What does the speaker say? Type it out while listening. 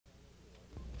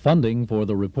Funding for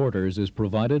the reporters is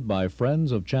provided by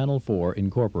Friends of Channel 4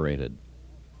 Incorporated.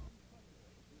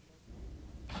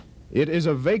 It is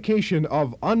a vacation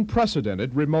of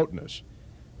unprecedented remoteness.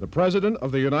 The President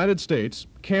of the United States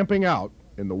camping out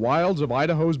in the wilds of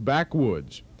Idaho's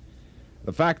backwoods.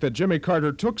 The fact that Jimmy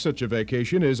Carter took such a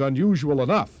vacation is unusual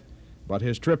enough, but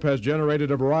his trip has generated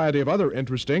a variety of other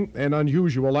interesting and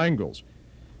unusual angles.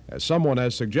 As someone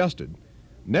has suggested,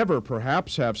 never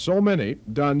perhaps have so many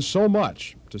done so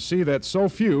much to see that so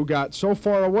few got so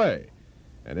far away,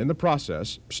 and in the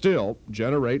process still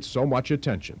generate so much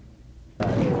attention.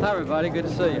 Hi everybody, good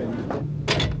to see you.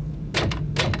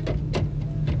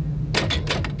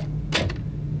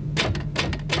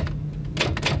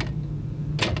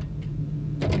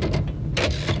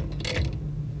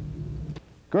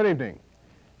 Good evening.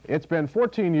 It's been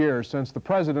 14 years since the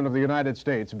President of the United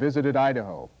States visited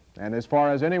Idaho, and as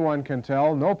far as anyone can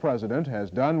tell, no president has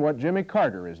done what Jimmy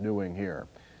Carter is doing here,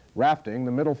 rafting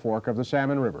the Middle Fork of the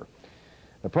Salmon River.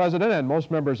 The President and most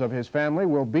members of his family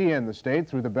will be in the state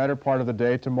through the better part of the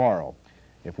day tomorrow.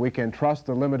 If we can trust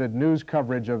the limited news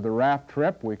coverage of the raft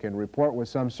trip, we can report with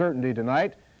some certainty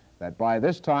tonight that by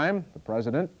this time, the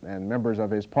President and members of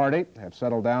his party have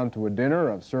settled down to a dinner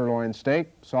of sirloin steak,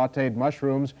 sautéed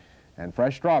mushrooms, and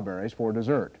fresh strawberries for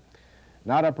dessert.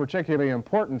 Not a particularly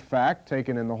important fact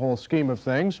taken in the whole scheme of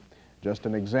things, just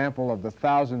an example of the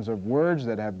thousands of words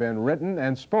that have been written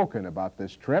and spoken about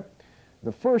this trip,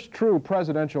 the first true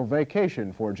presidential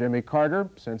vacation for Jimmy Carter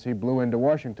since he blew into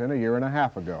Washington a year and a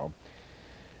half ago.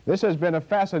 This has been a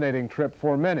fascinating trip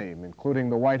for many, including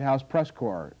the White House press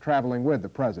corps traveling with the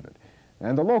President,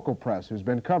 and the local press who's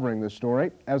been covering this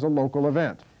story as a local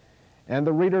event, and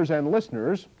the readers and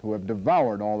listeners who have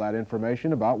devoured all that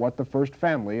information about what the First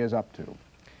Family is up to.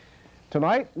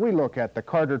 Tonight, we look at the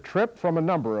Carter trip from a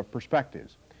number of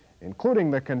perspectives, including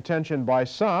the contention by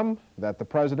some that the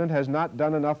President has not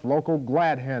done enough local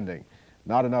glad-handing,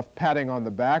 not enough patting on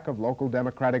the back of local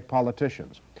Democratic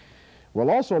politicians.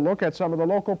 We'll also look at some of the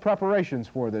local preparations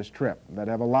for this trip that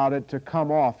have allowed it to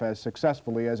come off as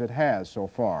successfully as it has so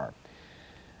far.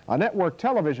 A network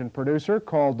television producer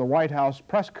called the White House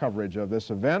press coverage of this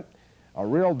event a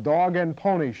real dog and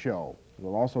pony show.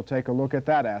 We'll also take a look at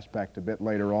that aspect a bit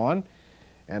later on.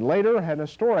 And later, an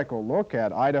historical look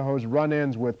at Idaho's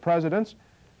run-ins with presidents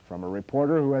from a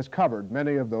reporter who has covered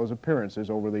many of those appearances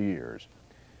over the years.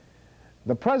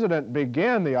 The President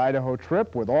began the Idaho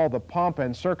trip with all the pomp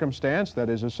and circumstance that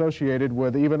is associated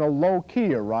with even a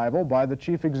low-key arrival by the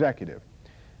chief executive.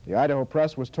 The Idaho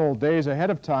press was told days ahead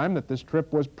of time that this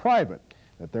trip was private,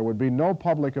 that there would be no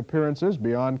public appearances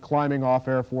beyond climbing off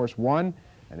Air Force One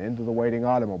and into the waiting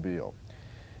automobile.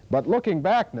 But looking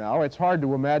back now, it's hard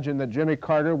to imagine that Jimmy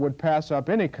Carter would pass up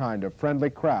any kind of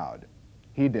friendly crowd.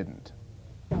 He didn't.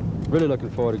 Really looking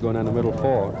forward to going down the Middle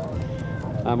Fork.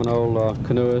 I'm an old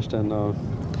canoeist and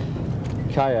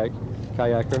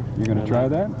kayaker. You going to try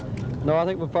that? No, I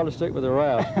think we'll probably stick with the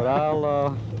raft, but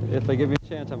I'll, if they give me a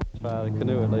chance, I'm going to try the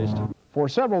canoe at least. For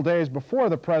several days before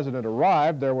the President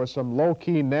arrived, there was some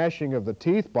low-key gnashing of the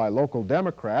teeth by local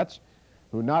Democrats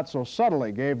who not so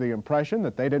subtly gave the impression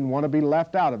that they didn't want to be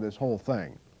left out of this whole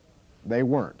thing. They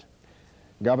weren't.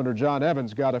 Governor John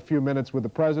Evans got a few minutes with the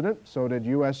President, so did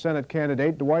U.S. Senate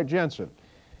candidate Dwight Jensen.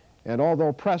 And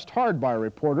although pressed hard by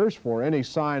reporters for any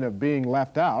sign of being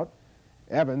left out,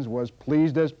 Evans was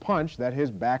pleased as punch that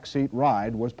his backseat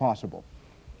ride was possible.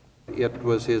 It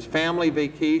was his family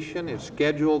vacation. It's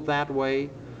scheduled that way.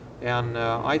 And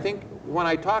I think when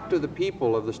I talk to the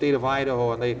people of the state of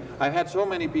Idaho, and I've had so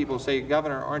many people say,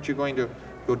 Governor, aren't you going to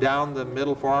go down the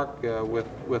Middle Fork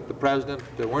with the President?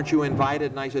 Weren't you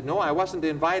invited? And I said, no, I wasn't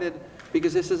invited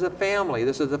because this is a family.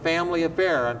 This is a family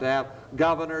affair. And to have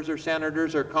governors or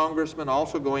senators or congressmen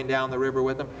also going down the river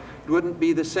with them, it wouldn't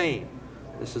be the same.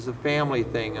 This is a family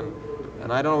thing.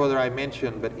 And I don't know whether I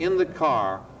mentioned, but in the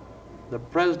car, the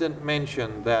President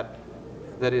mentioned that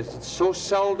it's so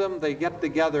seldom they get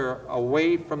together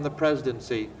away from the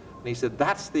presidency. And he said,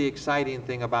 that's the exciting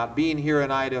thing about being here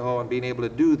in Idaho and being able to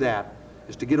do that,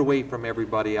 is to get away from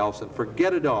everybody else and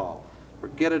forget it all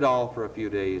for a few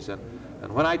days. And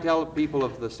when I tell people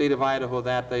of the state of Idaho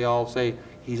that, they all say,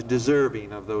 he's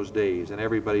deserving of those days. And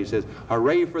everybody says,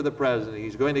 hooray for the President,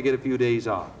 he's going to get a few days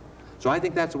off. So I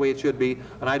think that's the way it should be,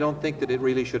 and I don't think that it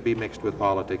really should be mixed with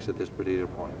politics at this particular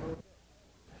point.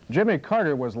 Jimmy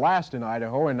Carter was last in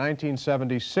Idaho in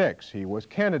 1976. He was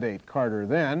candidate Carter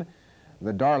then,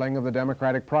 the darling of the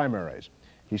Democratic primaries.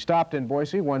 He stopped in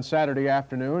Boise one Saturday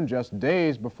afternoon just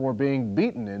days before being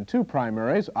beaten in two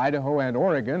primaries, Idaho and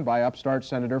Oregon, by upstart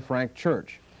Senator Frank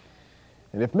Church.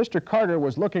 And if Mr. Carter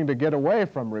was looking to get away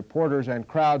from reporters and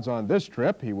crowds on this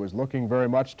trip, he was looking very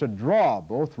much to draw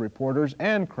both reporters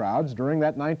and crowds during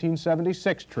that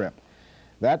 1976 trip.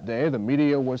 That day, the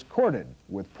media was courted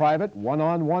with private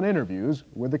one-on-one interviews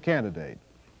with the candidate.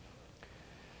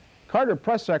 Carter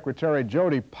Press Secretary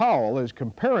Jody Powell is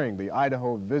comparing the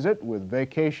Idaho visit with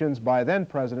vacations by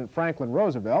then-President Franklin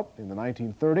Roosevelt in the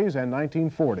 1930s and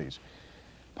 1940s.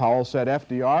 Powell said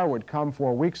FDR would come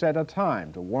for weeks at a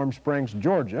time to Warm Springs,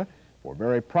 Georgia, for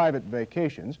very private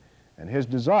vacations, and his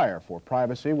desire for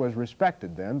privacy was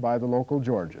respected then by the local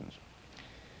Georgians.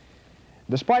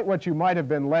 Despite what you might have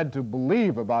been led to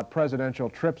believe about presidential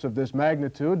trips of this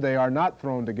magnitude, they are not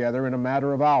thrown together in a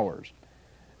matter of hours.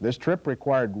 This trip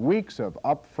required weeks of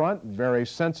upfront, very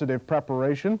sensitive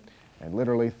preparation, and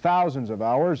literally thousands of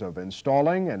hours of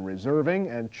installing and reserving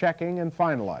and checking and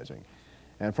finalizing.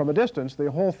 And from a distance,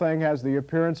 the whole thing has the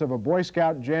appearance of a Boy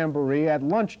Scout jamboree at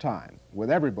lunchtime,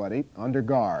 with everybody under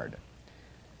guard.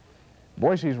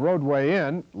 Boise's Roadway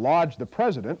Inn lodged the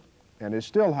president and is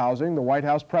still housing the White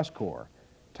House press corps.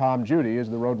 Tom Judy is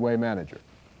the roadway manager.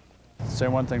 Say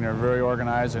one thing, they're very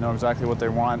organized, they know exactly what they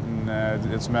want,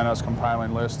 and it's meant us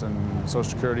compiling lists and Social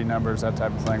Security numbers, that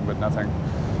type of thing, but nothing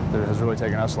that has really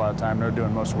taken us a lot of time. They're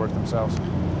doing most of the work themselves.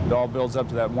 It all builds up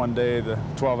to that one day, the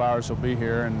 12 hours he'll be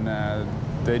here, and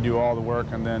they do all the work,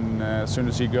 and then as soon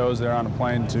as he goes, they're on a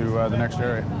plane to the next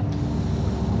area.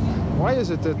 Why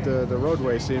is it that the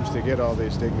roadway seems to get all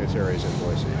these dignitaries in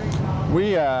Boise?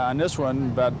 We, on this one,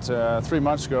 about 3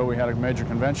 months ago, we had a major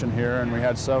convention here, and we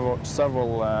had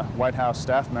several White House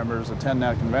staff members attend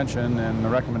that convention, and the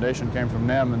recommendation came from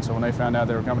them, and so when they found out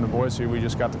they were coming to Boise, we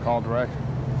just got the call direct.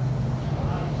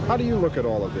 How do you look at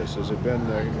all of this? Has it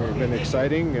been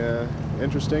exciting,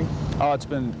 interesting? Oh, it's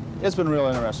been real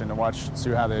interesting to watch,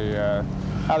 see how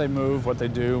they move, what they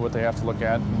do, what they have to look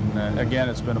at, and again,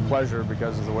 it's been a pleasure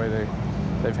because of the way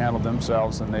they've handled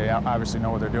themselves, and they obviously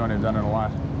know what they're doing. They've done it a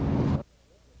lot.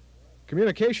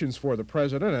 Communications for the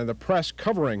president and the press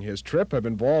covering his trip have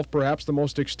involved perhaps the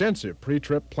most extensive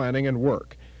pre-trip planning and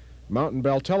work. Mountain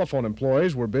Bell telephone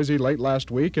employees were busy late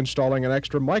last week installing an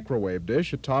extra microwave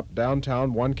dish atop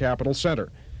downtown One Capitol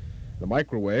Center. The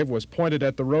microwave was pointed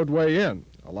at the Roadway Inn,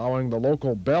 allowing the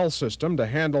local Bell system to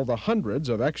handle the hundreds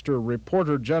of extra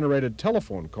reporter-generated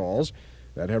telephone calls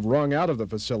that have rung out of the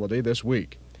facility this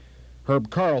week. Herb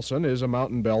Carlson is a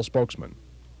Mountain Bell spokesman.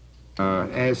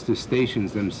 As to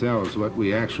stations themselves, what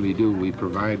we actually do, we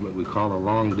provide what we call a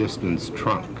long-distance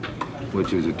trunk,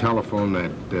 which is a telephone that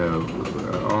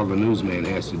all the newsman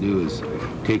has to do is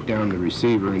take down the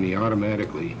receiver, and he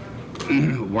automatically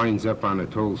winds up on a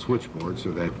toll switchboard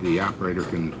so that the operator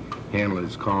can handle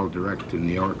his call direct to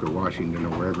New York or Washington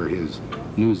or wherever his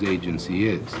news agency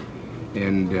is.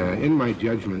 And in my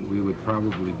judgment, we would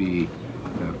probably be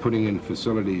putting in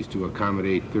facilities to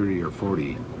accommodate 30 or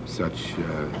 40 such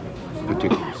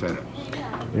particular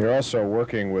setups. You're also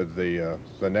working with the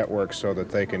network so that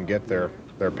they can get their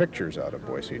pictures out of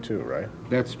Boise too, right?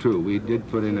 That's true. We did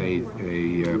put in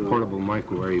a portable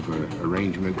microwave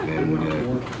arrangement,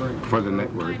 and for the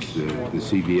networks, the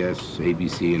CBS,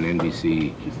 ABC, and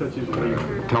NBC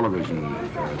television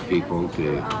people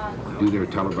to do their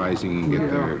televising and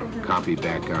get their copy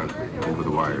back on over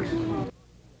the wires.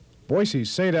 Boise's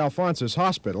St. Alphonsus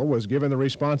Hospital was given the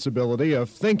responsibility of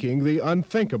thinking the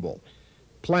unthinkable,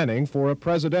 planning for a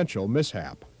presidential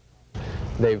mishap.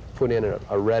 They've put in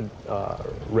a red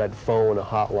phone, a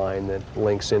hotline that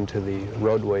links into the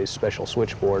roadway's special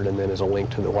switchboard and then is a link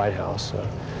to the White House,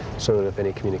 so that if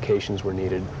any communications were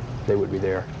needed, they would be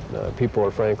there. People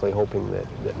are frankly hoping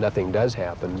that nothing does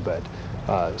happen, but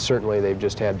certainly they've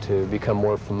just had to become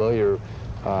more familiar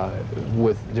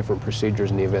with different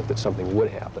procedures in the event that something would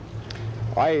happen.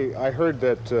 I heard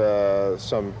that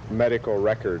some medical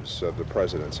records of the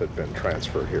president's had been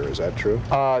transferred here. Is that true?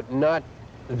 Not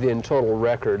in total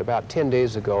record. About 10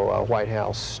 days ago, a White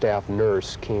House staff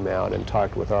nurse came out and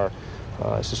talked with our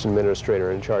assistant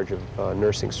administrator in charge of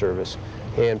nursing service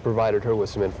and provided her with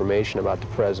some information about the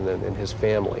president and his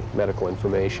family, medical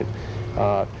information.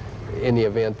 In the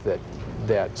event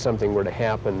that something were to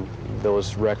happen,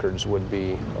 those records would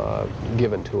be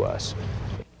given to us.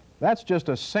 That's just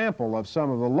a sample of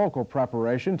some of the local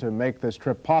preparation to make this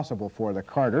trip possible for the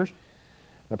Carters.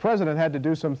 The president had to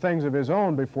do some things of his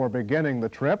own before beginning the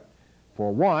trip.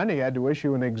 For one, he had to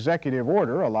issue an executive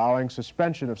order allowing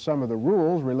suspension of some of the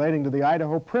rules relating to the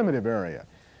Idaho primitive area.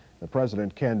 The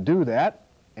president can do that,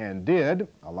 and did,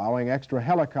 allowing extra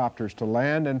helicopters to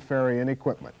land and ferry in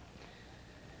equipment.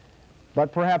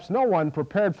 But perhaps no one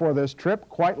prepared for this trip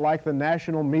quite like the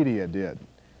national media did.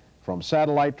 From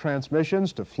satellite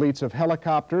transmissions to fleets of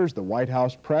helicopters, the White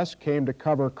House press came to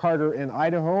cover Carter in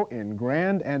Idaho in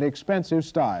grand and expensive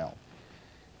style.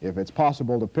 If it's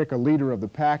possible to pick a leader of the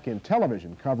pack in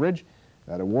television coverage,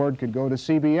 that award could go to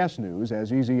CBS News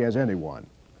as easy as anyone.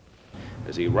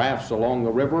 As he rafts along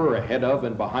the river, ahead of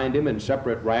and behind him in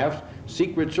separate rafts,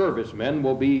 Secret Service men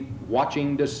will be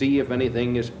watching to see if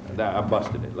anything is... I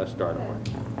busted it. Let's start over.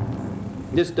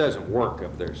 This doesn't work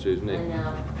up there, Susan. I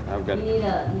know. I've got... You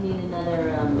need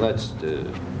another let's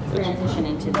transition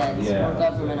into that more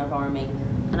government of Army.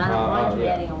 And I don't mind you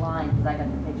adding a line because I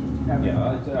got the pictures to cover.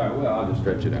 Yeah, it's all right. Well, I'll just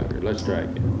stretch it out here. Let's try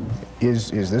again.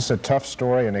 Is this a tough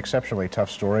story, an exceptionally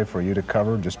tough story for you to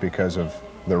cover just because of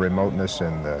the remoteness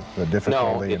and the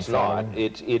difficulty? No, it's not.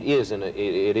 It is in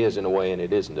a way, and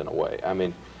it isn't in a way. I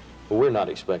mean, we're not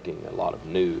expecting a lot of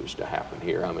news to happen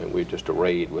here. I mean, we're just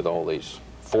arrayed with all these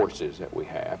forces that we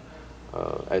have,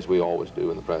 as we always do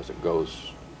when the president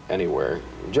goes anywhere,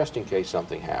 just in case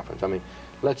something happens. I mean,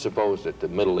 let's suppose that the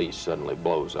Middle East suddenly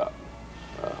blows up.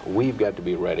 We've got to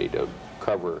be ready to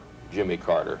cover Jimmy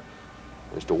Carter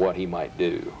as to what he might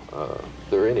do.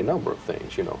 There are any number of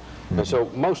things, you know. And so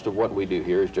most of what we do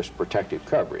here is just protective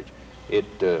coverage.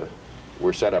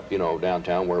 We're set up, you know,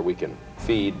 downtown where we can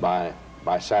feed by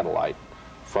satellite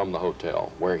from the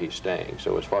hotel where he's staying.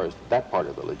 So as far as that part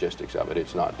of the logistics of it,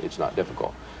 it's not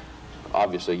difficult.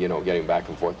 Obviously, you know, getting back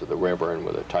and forth to the river and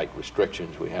with the tight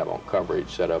restrictions we have on coverage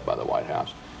set up by the White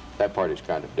House, that part is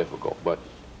kind of difficult. But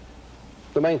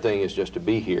the main thing is just to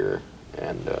be here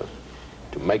and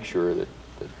to make sure that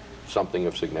something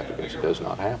of significance does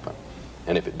not happen.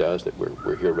 And if it does, that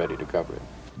we're here ready to cover it.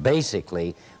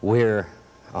 Basically, we're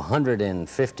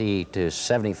 150 to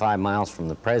 75 miles from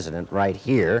the president right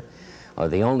here.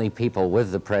 The only people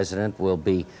with the president will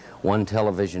be one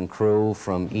television crew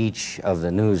from each of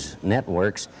the news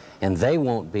networks, and they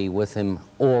won't be with him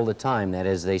all the time. That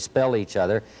is, they spell each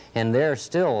other, and they're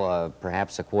still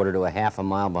perhaps a quarter to a half a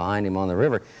mile behind him on the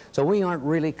river. So we aren't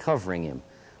really covering him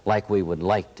like we would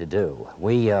like to do.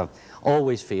 We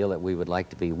always feel that we would like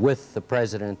to be with the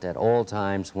president at all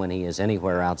times when he is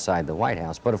anywhere outside the White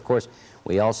House. But of course,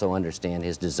 we also understand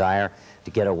his desire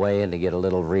to get away and to get a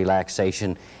little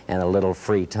relaxation and a little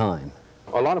free time.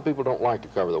 A lot of people don't like to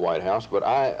cover the White House, but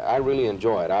I really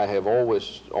enjoy it. I have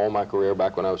always, all my career,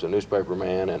 back when I was a newspaper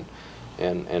man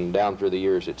and down through the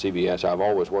years at CBS, I've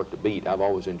always worked a beat. I've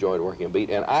always enjoyed working a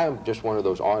beat, and I'm just one of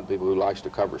those odd people who likes to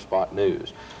cover spot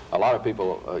news. A lot of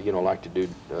people, you know, like to do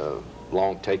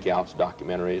long takeouts,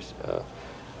 documentaries.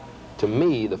 To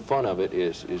me, the fun of it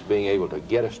is being able to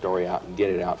get a story out and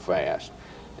get it out fast,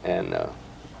 and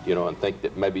you know, and think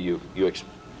that maybe you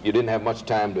didn't have much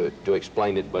time to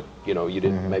explain it, but you know, you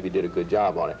didn't maybe did a good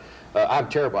job on it. I'm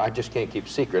terrible. I just can't keep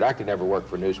secret. I could never work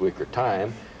for Newsweek or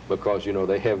Time, because, you know,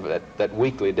 they have that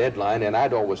weekly deadline, and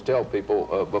I'd always tell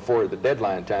people before the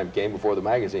deadline time came, before the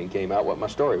magazine came out, what my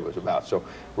story was about. So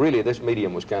really, this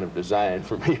medium was kind of designed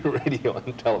for me, radio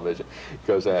and television,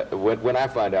 because when I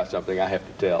find out something, I have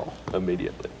to tell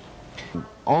immediately.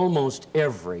 Almost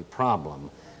every problem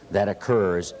that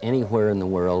occurs anywhere in the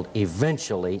world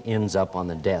eventually ends up on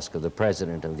the desk of the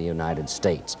President of the United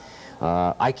States.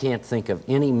 I can't think of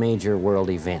any major world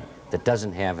event that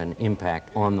doesn't have an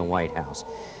impact on the White House.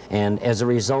 And as a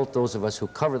result, those of us who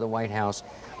cover the White House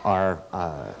are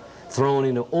thrown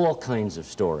into all kinds of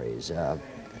stories,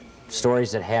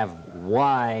 stories that have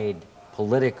wide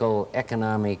political,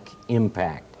 economic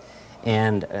impact.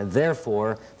 And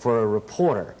therefore, for a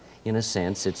reporter, in a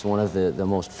sense, it's one of the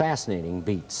most fascinating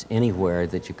beats anywhere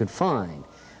that you could find.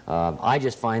 I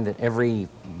just find that every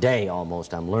day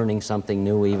almost I'm learning something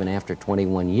new, even after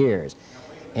 21 years.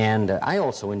 And I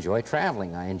also enjoy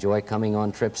traveling. I enjoy coming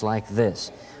on trips like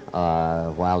this.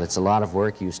 While it's a lot of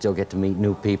work, you still get to meet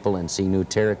new people and see new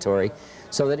territory.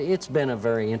 So that it's been a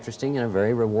very interesting and a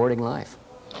very rewarding life.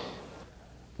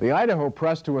 The Idaho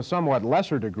press, to a somewhat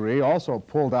lesser degree, also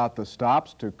pulled out the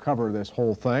stops to cover this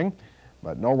whole thing.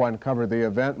 But no one covered the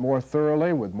event more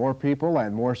thoroughly, with more people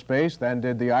and more space, than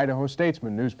did the Idaho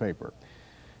Statesman newspaper.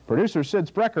 Producer Sid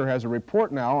Sprecher has a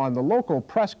report now on the local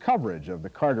press coverage of the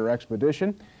Carter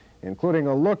expedition, including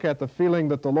a look at the feeling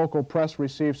that the local press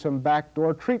received some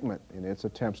backdoor treatment in its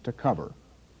attempts to cover.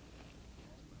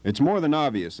 It's more than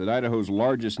obvious that Idaho's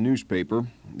largest newspaper,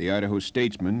 the Idaho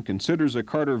Statesman, considers a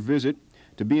Carter visit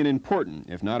to be an important,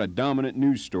 if not a dominant,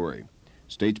 news story.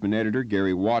 Statesman editor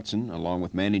Gary Watson, along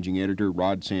with managing editor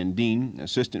Rod Sandeen,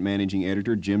 assistant managing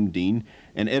editor Jim Dean,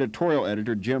 and editorial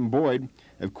editor Jim Boyd,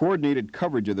 have coordinated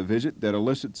coverage of the visit that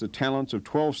elicits the talents of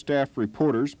 12 staff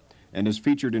reporters and has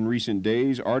featured in recent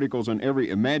days articles on every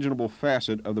imaginable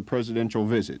facet of the presidential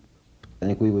visit. I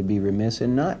think we would be remiss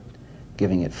in not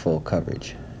giving it full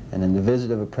coverage. And then the visit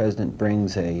of a president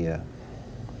brings something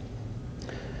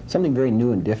very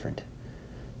new and different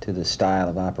to the style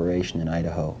of operation in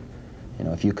Idaho. You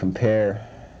know, if you compare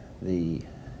the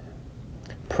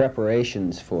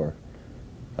preparations for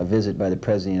a visit by the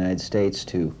President of the United States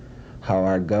to how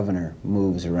our governor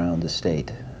moves around the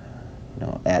state, you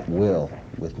know, at will,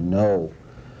 with no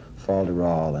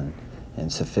falderall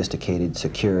and sophisticated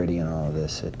security and all of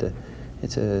this,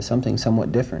 it's something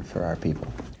somewhat different for our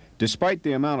people. Despite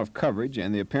the amount of coverage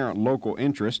and the apparent local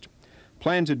interest,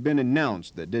 plans had been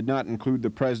announced that did not include the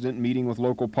president meeting with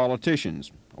local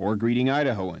politicians or greeting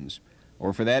Idahoans,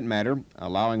 or for that matter,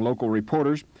 allowing local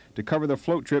reporters to cover the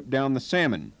float trip down the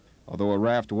Salmon, although a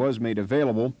raft was made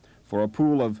available for a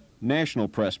pool of national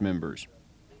press members.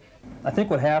 I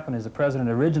think what happened is the president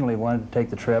originally wanted to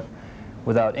take the trip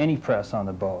without any press on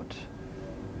the boat.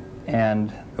 And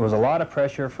there was a lot of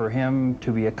pressure for him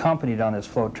to be accompanied on this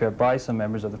float trip by some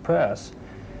members of the press.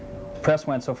 The press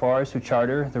went so far as to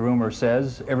charter, the rumor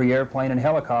says, every airplane and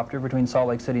helicopter between Salt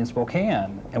Lake City and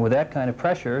Spokane. And with that kind of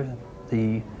pressure,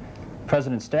 the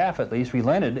president's staff at least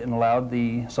relented and allowed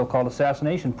the so-called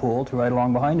assassination pool to ride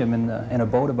along behind him in a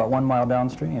boat about 1 mile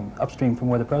downstream, upstream from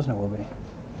where the president will be.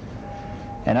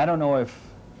 And I don't know if,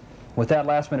 with that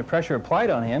last-minute pressure applied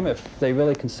on him, if they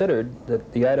really considered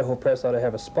that the Idaho press ought to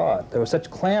have a spot. There was such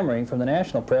clamoring from the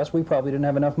national press, we probably didn't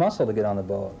have enough muscle to get on the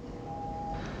boat.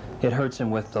 It hurts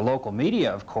him with the local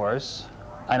media, of course.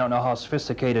 I don't know how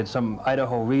sophisticated some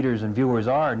Idaho readers and viewers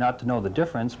are not to know the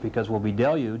difference, because we'll be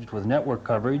deluged with network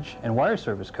coverage and wire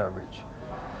service coverage.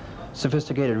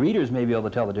 Sophisticated readers may be able to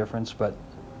tell the difference, but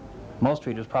most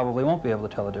readers probably won't be able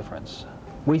to tell the difference.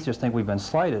 We just think we've been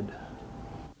slighted.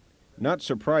 Not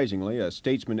surprisingly, a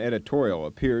Statesman editorial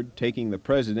appeared taking the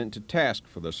president to task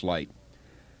for the slight.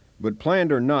 But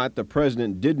planned or not, the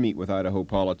president did meet with Idaho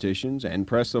politicians and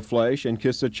press the flesh and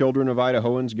kiss the children of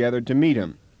Idahoans gathered to meet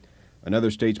him. Another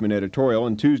Statesman editorial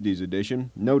in Tuesday's edition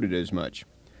noted as much.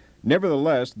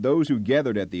 Nevertheless, those who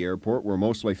gathered at the airport were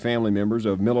mostly family members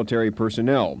of military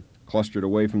personnel, clustered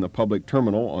away from the public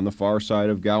terminal on the far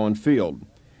side of Gowan Field.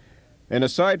 And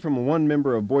aside from one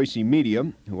member of Boise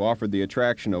media, who offered the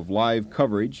attraction of live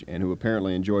coverage and who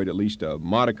apparently enjoyed at least a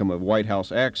modicum of White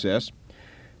House access,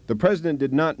 the president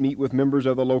did not meet with members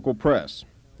of the local press.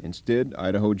 Instead,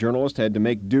 Idaho journalists had to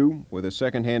make do with a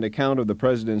second-hand account of the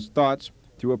president's thoughts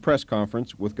through a press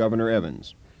conference with Governor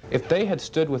Evans. If they had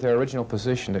stood with their original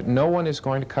position that no one is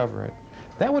going to cover it,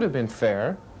 that would have been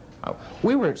fair.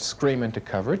 We were screaming to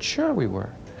cover it, sure we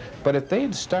were. But if they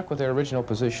had stuck with their original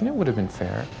position, it would have been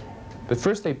fair. But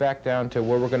first they backed down to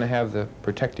where we're going to have the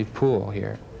protective pool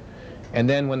here. And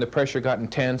then when the pressure got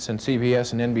intense and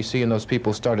CBS and NBC and those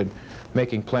people started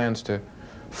making plans to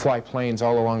fly planes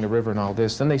all along the river and all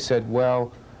this, then they said,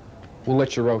 well, we'll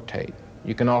let you rotate.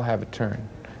 You can all have a turn.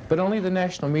 But only the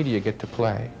national media get to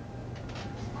play.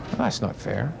 Well, that's not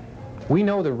fair. We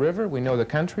know the river, we know the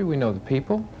country, we know the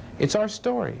people. It's our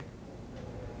story.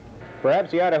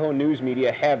 Perhaps the Idaho news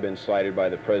media have been slighted by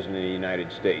the President of the United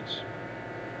States,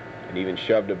 and even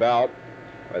shoved about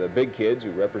by the big kids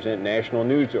who represent national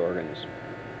news organs.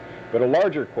 But a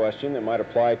larger question that might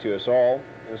apply to us all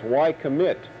is why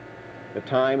commit the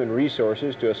time and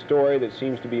resources to a story that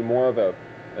seems to be more of an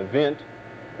event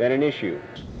than an issue?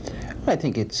 I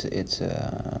think it's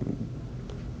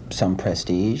some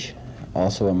prestige,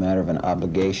 also a matter of an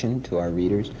obligation to our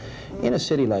readers. In a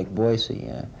city like Boise,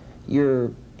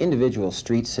 your individual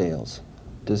street sales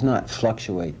does not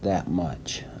fluctuate that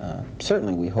much.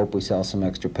 Certainly we hope we sell some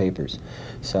extra papers,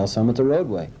 sell some at the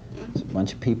roadway. There's a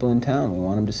bunch of people in town, we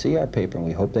want them to see our paper and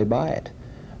we hope they buy it.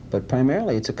 But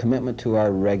primarily it's a commitment to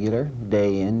our regular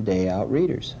day in, day out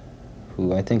readers,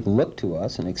 who I think look to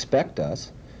us and expect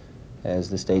us,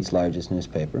 as the state's largest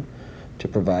newspaper, to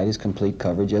provide as complete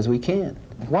coverage as we can.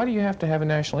 Why do you have to have a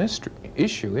national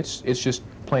issue? It's just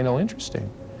plain old interesting.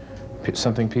 It's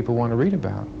something people want to read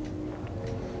about.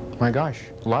 My gosh,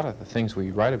 a lot of the things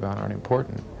we write about aren't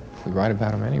important. We write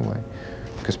about them anyway,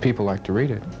 because people like to read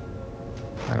it.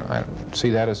 I don't see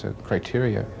that as a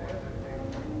criteria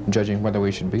judging whether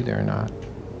we should be there or not.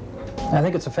 I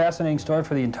think it's a fascinating story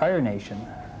for the entire nation.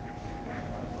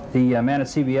 The man at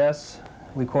CBS,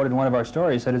 we quoted in one of our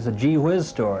stories, said it's a gee whiz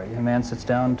story. A man sits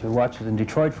down to watch it in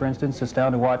Detroit, for instance, sits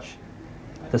down to watch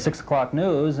the 6 o'clock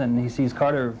news, and he sees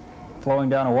Carter flowing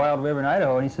down a wild river in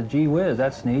Idaho, and he said, gee whiz,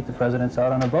 that's neat, the president's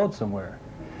out on a boat somewhere.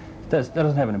 That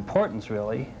doesn't have an importance,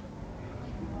 really,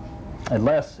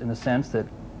 unless in the sense that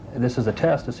this is a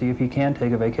test to see if he can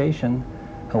take a vacation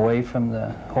away from the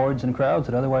hordes and crowds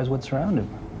that otherwise would surround him.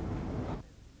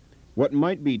 What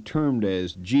might be termed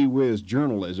as gee whiz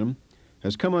journalism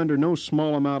has come under no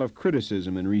small amount of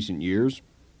criticism in recent years,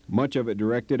 much of it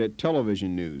directed at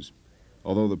television news,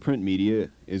 although the print media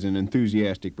is an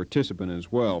enthusiastic participant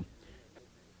as well.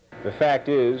 The fact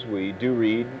is, we do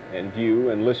read and view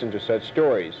and listen to such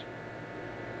stories.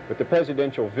 But the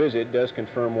presidential visit does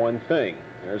confirm one thing.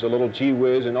 There's a little gee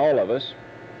whiz in all of us,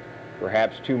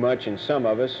 perhaps too much in some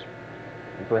of us,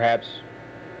 and perhaps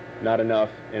not enough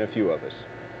in a few of us.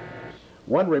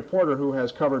 One reporter who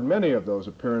has covered many of those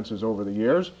appearances over the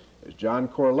years is John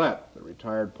Corlett, the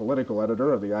retired political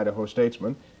editor of the Idaho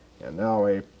Statesman, and now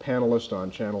a panelist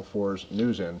on Channel 4's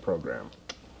News End program.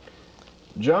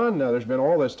 John, there's been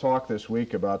all this talk this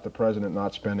week about the president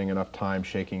not spending enough time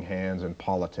shaking hands and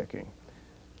politicking.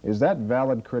 Is that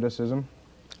valid criticism?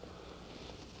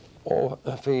 Oh,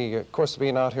 if he, of course,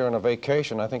 being out here on a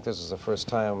vacation, I think this is the first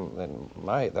time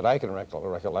that I can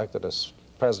recollect that a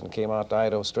president came out to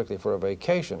Idaho strictly for a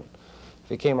vacation. If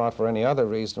he came out for any other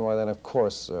reason, well, then, of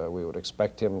course, we would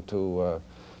expect him to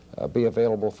be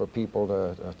available for people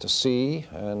to see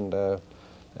and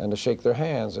to shake their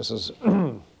hands. This is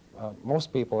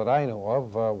most people that I know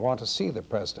of want to see the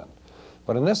president.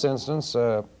 But in this instance,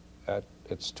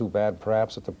 it's too bad,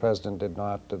 perhaps, that the president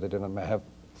didn't have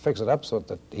fix it up so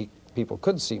that people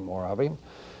could see more of him.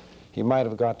 He might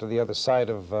have got to the other side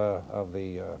of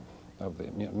the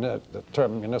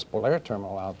municipal air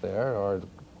terminal out there, or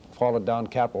followed down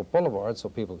Capitol Boulevard so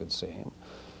people could see him.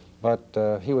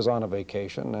 But he was on a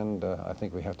vacation, and I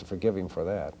think we have to forgive him for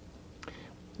that.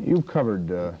 You've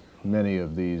covered many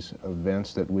of these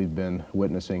events that we've been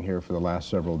witnessing here for the last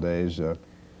several days.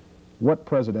 What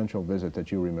presidential visit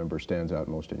that you remember stands out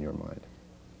most in your mind?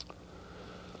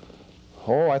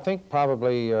 Oh, I think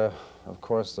probably, of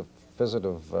course, the visit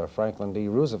of Franklin D.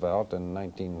 Roosevelt in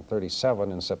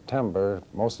 1937 in September,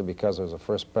 mostly because it was the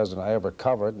first president I ever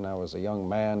covered, and I was a young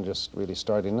man just really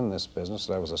starting in this business.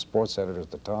 I was a sports editor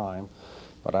at the time,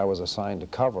 but I was assigned to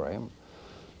cover him.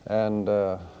 And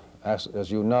as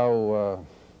you know,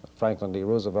 Franklin D.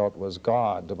 Roosevelt was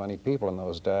God to many people in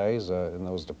those days, in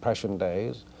those Depression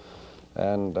days.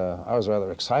 And I was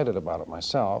rather excited about it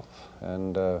myself.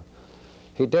 And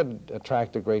he did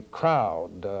attract a great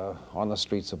crowd on the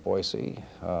streets of Boise.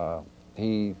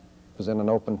 He was in an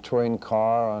open touring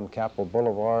car on Capitol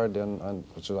Boulevard,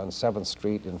 which was on 7th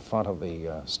Street in front of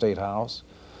the State House.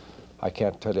 I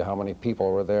can't tell you how many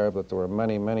people were there, but there were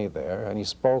many, many there. And he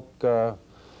spoke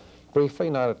briefly,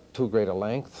 not at too great a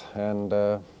length, and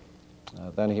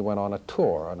then he went on a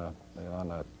tour,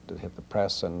 to hit the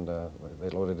press, and they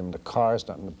loaded him into cars,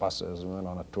 not into buses, and went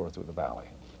on a tour through the valley.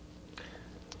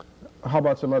 How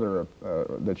about some other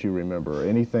that you remember?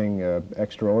 Anything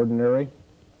extraordinary?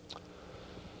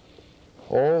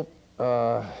 Oh,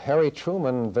 Harry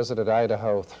Truman visited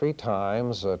Idaho 3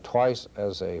 times, twice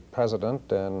as a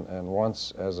president and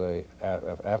once as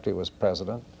after he was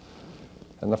president.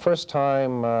 And the first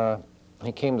time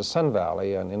he came to Sun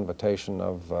Valley, an invitation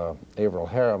of Averill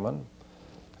Harriman,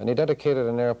 and he dedicated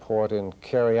an airport in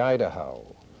Cary, Idaho.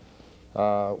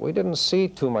 We didn't see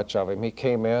too much of him. He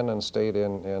came in and stayed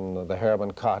in the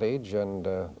Harriman cottage, and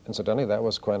incidentally, that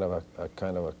was kind of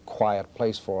a quiet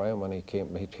place for him when he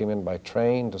came in by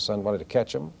train to Sun Valley to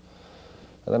catch him.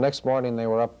 And the next morning, they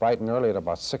were up bright and early at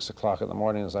about 6 o'clock in the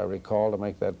morning, as I recall, to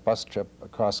make that bus trip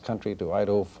across country to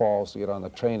Idaho Falls to get on the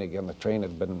train again. The train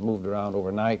had been moved around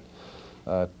overnight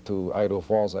to Idaho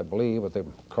Falls, I believe, but they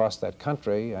crossed that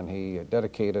country, and he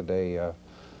dedicated a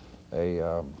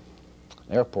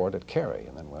airport at Cary,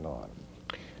 and then went on.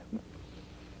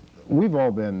 We've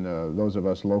all been, those of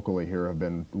us locally here, have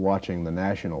been watching the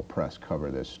national press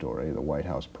cover this story, the White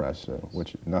House press,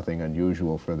 which nothing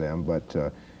unusual for them, but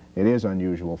it is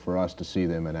unusual for us to see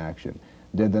them in action.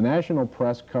 Did the national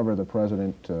press cover the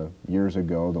president years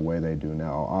ago the way they do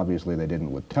now? Obviously they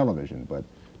didn't with television, but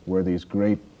were these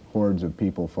great hordes of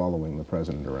people following the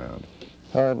president around?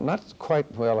 Not quite,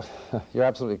 well, you're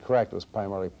absolutely correct. It was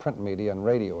primarily print media and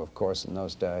radio, of course, in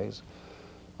those days.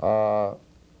 The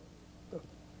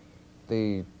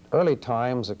early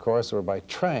times, of course, were by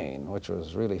train, which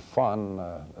was really fun,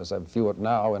 as I view it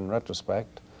now in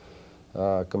retrospect,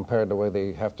 compared to the way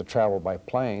they have to travel by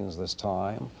planes this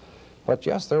time. But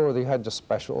yes, you had the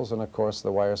specials and, of course,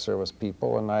 the wire service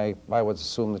people, and I would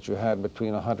assume that you had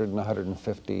between 100 and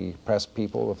 150 press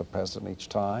people with the president each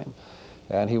time.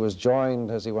 And he was joined,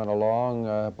 as he went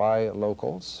along, by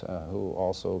locals who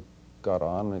also got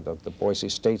on, the Boise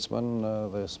Statesman,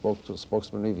 the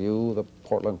Spokesman Review, the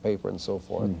Portland paper, and so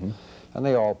forth. Mm-hmm. And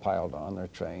they all piled on their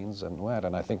trains and went,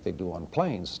 and I think they do on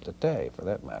planes today, for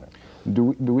that matter.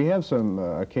 Do we have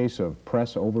a case of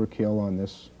press overkill on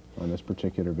this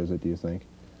particular visit, do you think?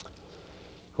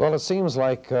 Well, it seems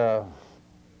like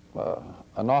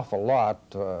an awful lot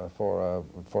for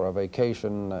a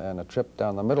vacation and a trip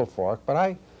down the Middle Fork, but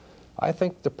I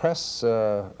think the press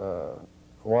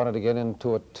wanted to get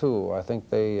into it too. I think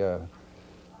they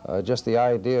just the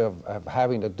idea of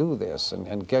having to do this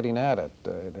and getting at it,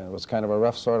 it was kind of a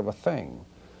rough sort of a thing.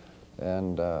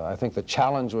 And I think the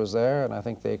challenge was there, and I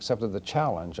think they accepted the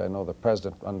challenge. I know the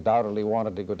president undoubtedly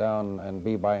wanted to go down and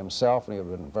be by himself, and he would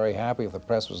have been very happy if the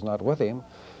press was not with him.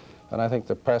 And I think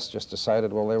the press just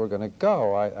decided, well, they were going to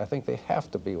go. I think they have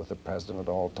to be with the president at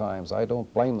all times. I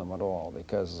don't blame them at all,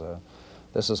 because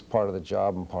this is part of the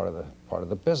job and part of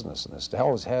the business, and this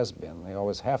always has been. They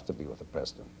always have to be with the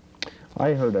president.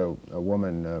 I heard a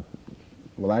woman,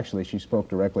 well, actually, she spoke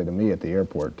directly to me at the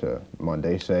airport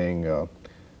Monday, saying,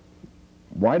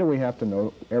 why do we have to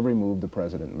know every move the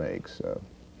president makes?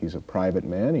 He's a private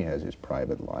man, he has his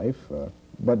private life,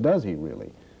 but does he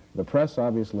really? The press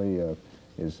obviously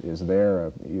is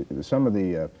there. Some of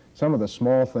the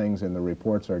small things in the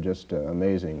reports are just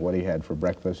amazing. What he had for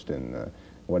breakfast and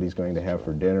what he's going to have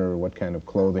for dinner, what kind of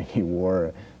clothing he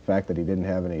wore, the fact that he didn't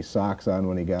have any socks on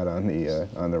when he got on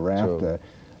the raft.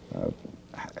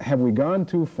 Have we gone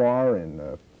too far in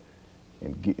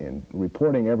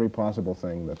reporting every possible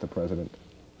thing that the president?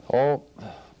 Oh,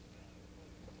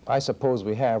 I suppose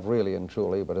we have, really and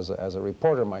truly, but as a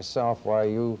reporter myself,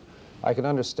 I can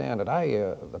understand it.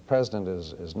 The president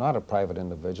is not a private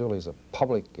individual. He's a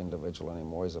public individual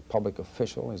anymore. He's a public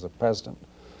official. He's a president,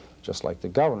 just like the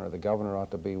governor. The governor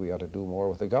ought to be, we ought to do more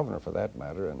with the governor for that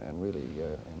matter, and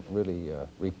really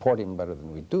report him better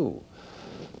than we do.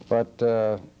 But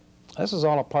this is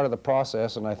all a part of the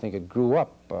process, and I think it grew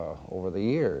up over the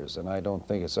years, and I don't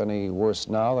think it's any worse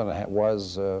now than it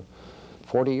was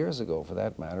 40 years ago, for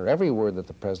that matter. Every word that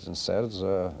the president says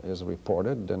is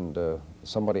reported, and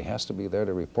somebody has to be there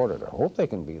to report it. I hope they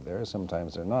can be there.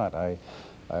 Sometimes they're not. I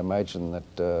imagine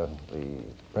that the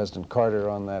President Carter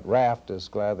on that raft is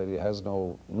glad that he has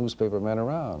no newspapermen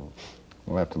around.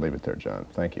 We'll have to leave it there, John.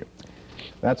 Thank you.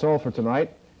 That's all for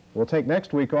tonight. We'll take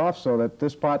next week off so that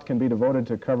this spot can be devoted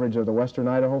to coverage of the Western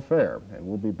Idaho Fair, and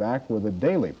we'll be back with a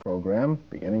daily program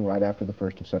beginning right after the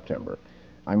 1st of September.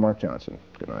 I'm Mark Johnson.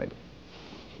 Good night.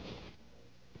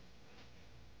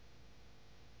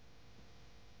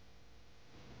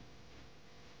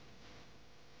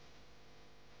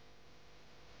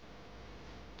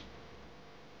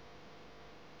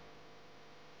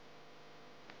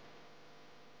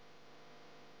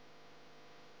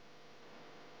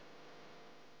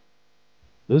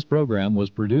 This program was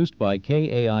produced by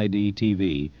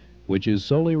KAID-TV, which is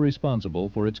solely responsible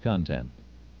for its content.